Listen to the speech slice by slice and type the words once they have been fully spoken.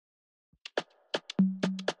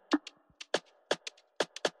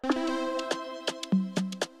Hi,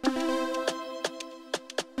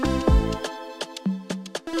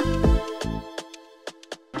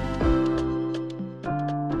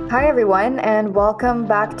 everyone, and welcome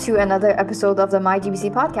back to another episode of the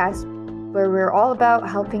MyGBC podcast, where we're all about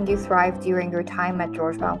helping you thrive during your time at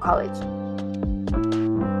Georgetown College.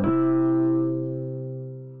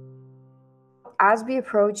 As we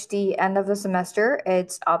approach the end of the semester,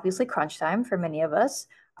 it's obviously crunch time for many of us,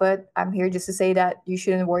 but I'm here just to say that you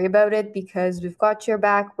shouldn't worry about it because we've got your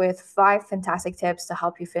back with 5 fantastic tips to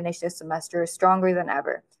help you finish this semester stronger than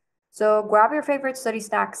ever. So grab your favorite study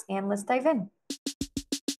snacks and let's dive in.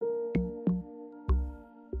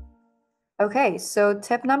 Okay, so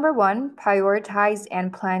tip number 1, prioritize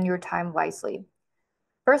and plan your time wisely.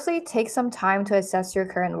 Firstly, take some time to assess your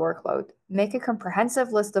current workload. Make a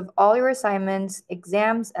comprehensive list of all your assignments,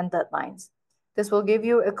 exams, and deadlines. This will give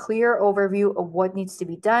you a clear overview of what needs to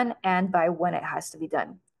be done and by when it has to be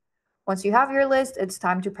done. Once you have your list, it's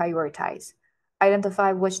time to prioritize.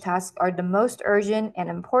 Identify which tasks are the most urgent and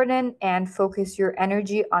important and focus your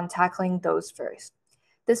energy on tackling those first.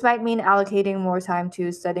 This might mean allocating more time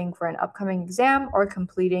to studying for an upcoming exam or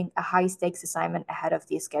completing a high stakes assignment ahead of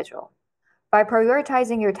the schedule. By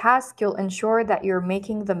prioritizing your tasks, you'll ensure that you're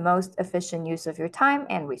making the most efficient use of your time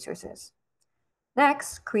and resources.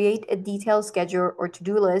 Next, create a detailed schedule or to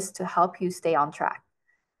do list to help you stay on track.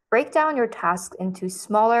 Break down your tasks into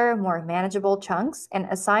smaller, more manageable chunks and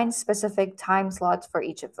assign specific time slots for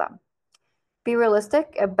each of them. Be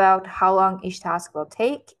realistic about how long each task will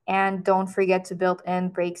take, and don't forget to build in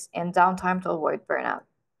breaks and downtime to avoid burnout.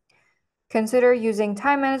 Consider using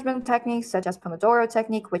time management techniques such as Pomodoro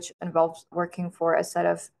technique, which involves working for a set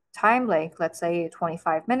of time, like let's say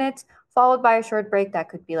 25 minutes, followed by a short break that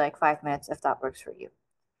could be like 5 minutes if that works for you.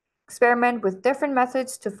 Experiment with different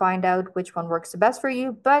methods to find out which one works the best for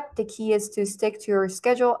you, but the key is to stick to your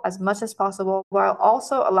schedule as much as possible while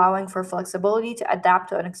also allowing for flexibility to adapt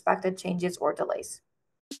to unexpected changes or delays.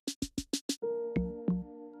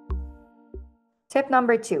 Tip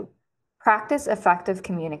number 2, practice effective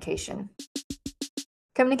communication.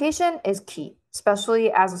 Communication is key,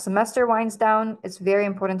 especially as the semester winds down. It's very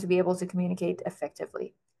important to be able to communicate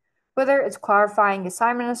effectively. Whether it's clarifying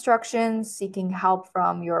assignment instructions, seeking help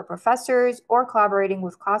from your professors, or collaborating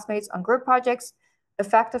with classmates on group projects,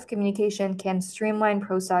 effective communication can streamline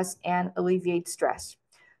process and alleviate stress.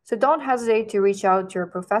 So don't hesitate to reach out to your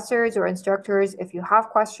professors or instructors if you have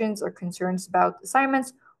questions or concerns about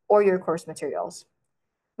assignments or your course materials.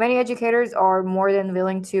 Many educators are more than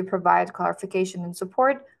willing to provide clarification and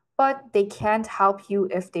support, but they can't help you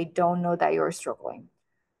if they don't know that you're struggling.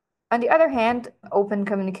 On the other hand, open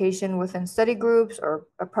communication within study groups or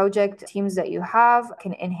project teams that you have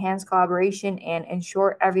can enhance collaboration and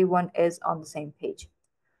ensure everyone is on the same page.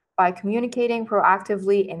 By communicating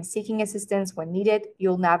proactively and seeking assistance when needed,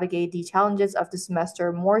 you'll navigate the challenges of the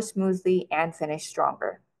semester more smoothly and finish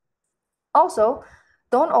stronger. Also,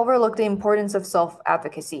 don't overlook the importance of self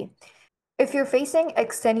advocacy. If you're facing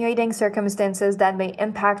extenuating circumstances that may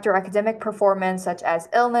impact your academic performance, such as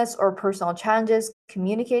illness or personal challenges,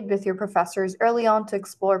 communicate with your professors early on to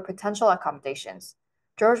explore potential accommodations.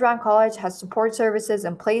 Georgetown College has support services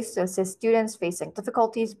in place to assist students facing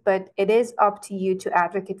difficulties, but it is up to you to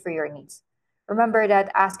advocate for your needs. Remember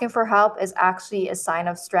that asking for help is actually a sign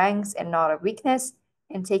of strength and not a weakness,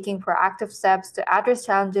 and taking proactive steps to address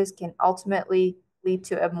challenges can ultimately lead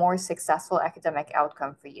to a more successful academic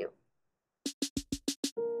outcome for you.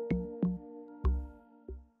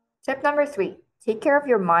 Tip number 3, take care of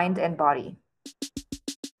your mind and body.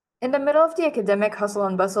 In the middle of the academic hustle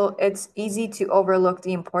and bustle, it's easy to overlook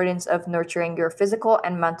the importance of nurturing your physical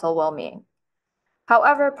and mental well being.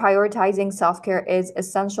 However, prioritizing self care is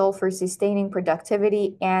essential for sustaining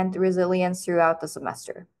productivity and resilience throughout the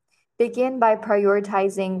semester. Begin by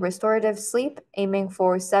prioritizing restorative sleep, aiming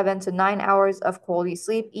for 7 to 9 hours of quality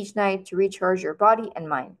sleep each night to recharge your body and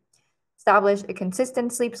mind. Establish a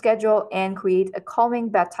consistent sleep schedule and create a calming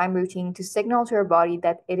bedtime routine to signal to your body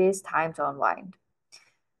that it is time to unwind.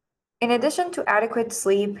 In addition to adequate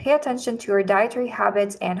sleep, pay attention to your dietary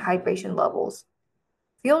habits and hydration levels.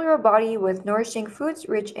 Fuel your body with nourishing foods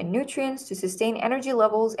rich in nutrients to sustain energy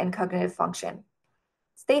levels and cognitive function.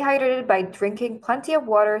 Stay hydrated by drinking plenty of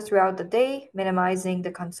water throughout the day, minimizing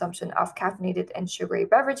the consumption of caffeinated and sugary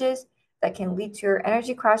beverages that can lead to your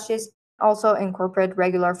energy crashes. Also, incorporate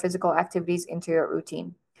regular physical activities into your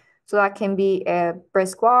routine. So, that can be a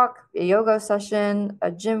brisk walk, a yoga session,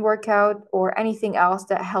 a gym workout, or anything else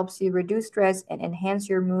that helps you reduce stress and enhance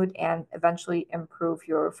your mood and eventually improve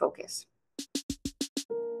your focus.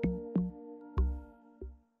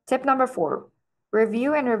 Tip number 4,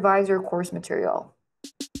 review and revise your course material.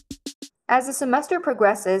 As the semester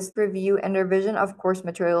progresses, review and revision of course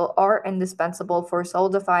material are indispensable for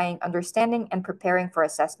solidifying understanding and preparing for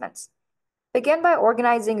assessments. Begin by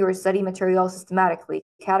organizing your study material systematically,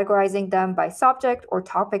 categorizing them by subject or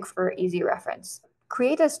topic for easy reference.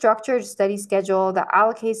 Create a structured study schedule that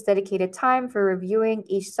allocates dedicated time for reviewing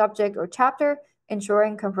each subject or chapter,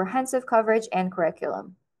 ensuring comprehensive coverage and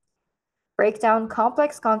curriculum. Break down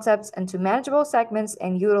complex concepts into manageable segments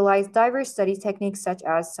and utilize diverse study techniques such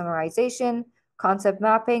as summarization, concept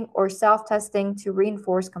mapping, or self-testing to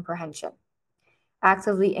reinforce comprehension.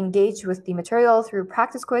 Actively engage with the material through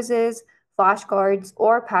practice quizzes, flashcards,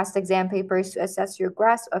 or past exam papers to assess your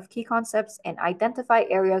grasp of key concepts and identify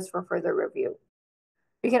areas for further review.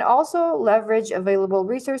 You can also leverage available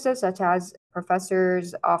resources such as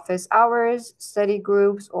professors' office hours, study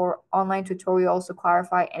groups, or online tutorials to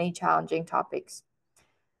clarify any challenging topics.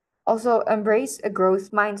 Also, embrace a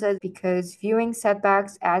growth mindset because viewing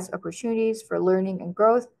setbacks as opportunities for learning and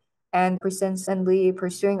growth and persistently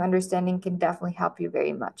pursuing understanding can definitely help you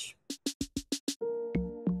very much.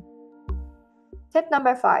 Tip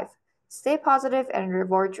number 5, stay positive and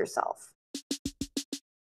reward yourself.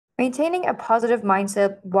 Maintaining a positive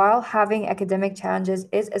mindset while having academic challenges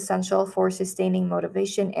is essential for sustaining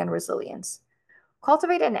motivation and resilience.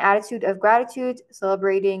 Cultivate an attitude of gratitude,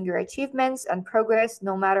 celebrating your achievements and progress,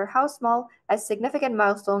 no matter how small, as significant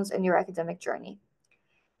milestones in your academic journey.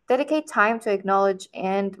 Dedicate time to acknowledge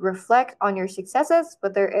and reflect on your successes,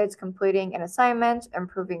 whether it's completing an assignment,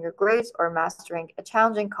 improving your grades, or mastering a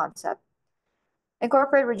challenging concept.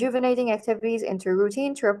 Incorporate rejuvenating activities into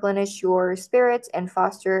routine to replenish your spirits and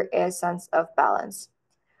foster a sense of balance.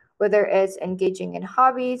 Whether it's engaging in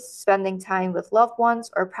hobbies, spending time with loved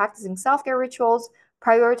ones, or practicing self-care rituals,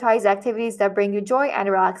 prioritize activities that bring you joy and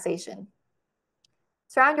relaxation.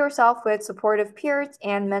 Surround yourself with supportive peers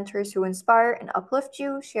and mentors who inspire and uplift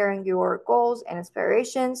you, sharing your goals and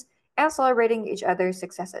inspirations, and celebrating each other's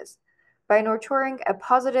successes. By nurturing a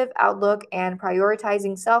positive outlook and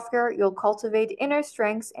prioritizing self-care, you'll cultivate inner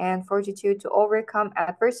strengths and fortitude to overcome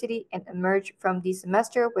adversity and emerge from the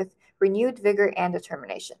semester with renewed vigor and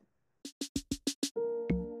determination.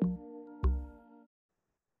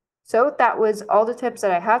 So that was all the tips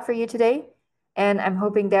that I had for you today. And I'm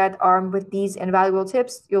hoping that armed with these invaluable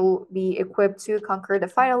tips, you'll be equipped to conquer the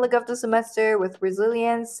final leg of the semester with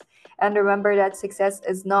resilience. And remember that success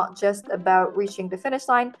is not just about reaching the finish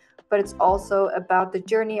line, but it's also about the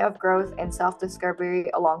journey of growth and self-discovery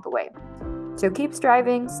along the way. So keep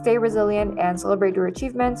striving, stay resilient, and celebrate your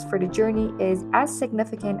achievements, for the journey is as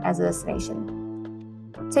significant as the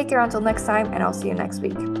destination. Take care until next time, and I'll see you next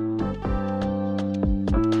week.